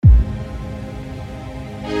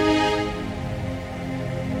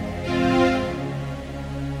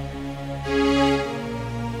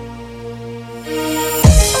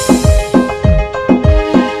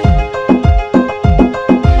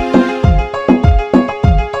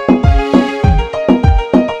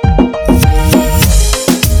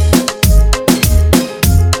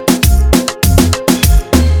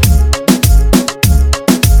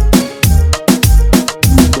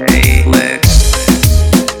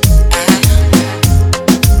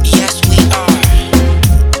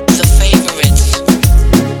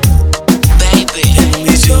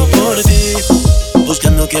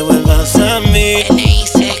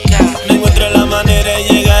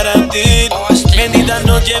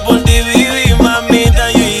noche por ti viví,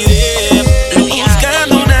 mamita, yo iré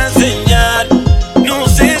buscando una señal. No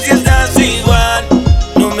sé si estás igual,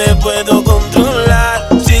 no me puedo controlar.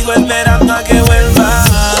 Sigo esperando a que vuelvas.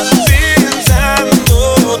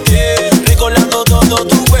 Pensándote, recordando todo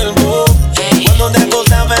tu cuerpo. Cuando te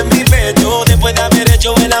acostaba en mi pecho, después de haber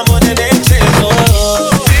hecho el amor en exceso.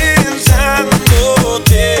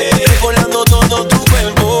 Pensándote, recordando todo tu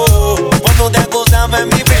cuerpo. Cuando te acostaba en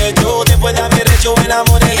mi pecho, después de haber hecho el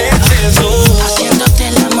amor en exceso. Haciéndote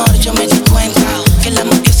el amor yo me di cuenta que el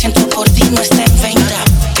amor que siento por ti no está en venta.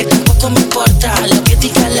 Que tampoco me importa lo que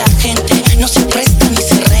diga la gente, no se presta ni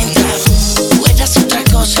se renta. Tú eras otra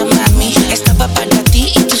cosa, mami, estaba para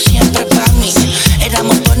ti y tú siempre para mí.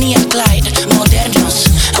 Éramos Bonnie y Clyde, modernos,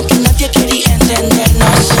 aunque nadie quería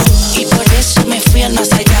entendernos. Y por eso me fui al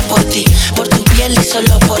más allá por ti, por tu piel y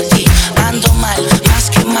solo por ti. Ando mal, más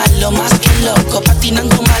que malo, más que loco,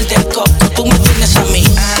 patinando mal del coco, tú me tienes a mí.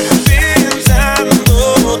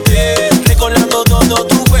 Pensándote, recordando todo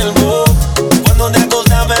tu cuerpo. Cuando te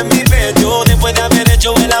acostaba en mi pecho, después de haber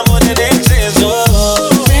hecho el amor en exceso.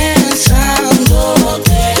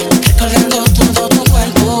 Pensándote, recordando todo tu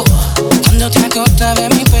cuerpo. Cuando te acostaba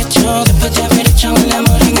en mi pecho, después de haber hecho el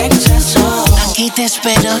amor en exceso. Aquí te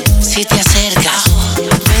espero si te acercas.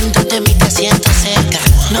 Dentro de mí te siento cerca.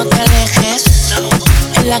 No te alejes.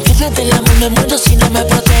 En la guerra del amor me muero si no me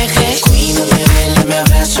proteges. Cuídame, vélame,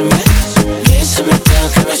 abrázame. Bésame,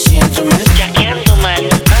 tócame, siéntame. Ya que ando mal,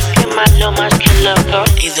 más que malo, más que loco.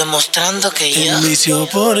 Y demostrando que yo tengo un vicio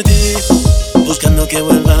por ti, buscando que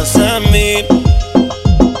vuelvas a mí.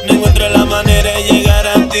 No encuentro la manera de llegar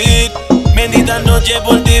a ti. Bendita noche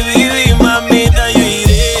por ti viví, mamita, yo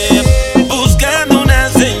iré buscando una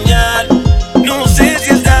señal. No sé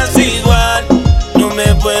si estás igual, no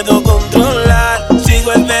me puedo controlar.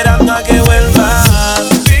 Sigo esperando a que vuelvas.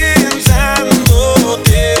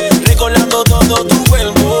 Pensándote, recordando todo tu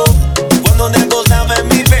cuerpo. Cuando te acostaba en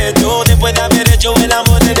mi pecho, después de haber hecho el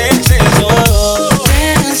amor en exceso.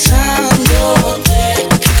 Pensándote,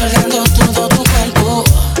 recordando todo tu cuerpo.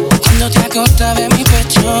 Cuando te acostaba en mi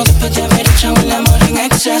pecho, después de haber hecho el amor en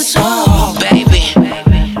exceso. Baby,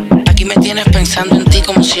 aquí me tienes pensando en ti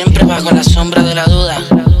como siempre bajo la sombra de la duda.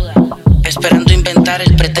 Esperando inventar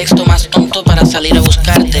el pretexto más tonto para salir a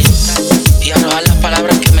buscarte y arrojar las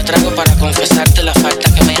palabras que me trago para confesarte la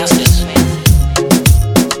falta que me haces.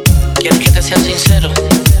 ¿Quieres que te sea sincero?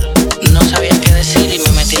 No sabía qué decir y me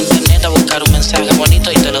metí a internet a buscar un mensaje bonito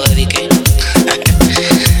y te lo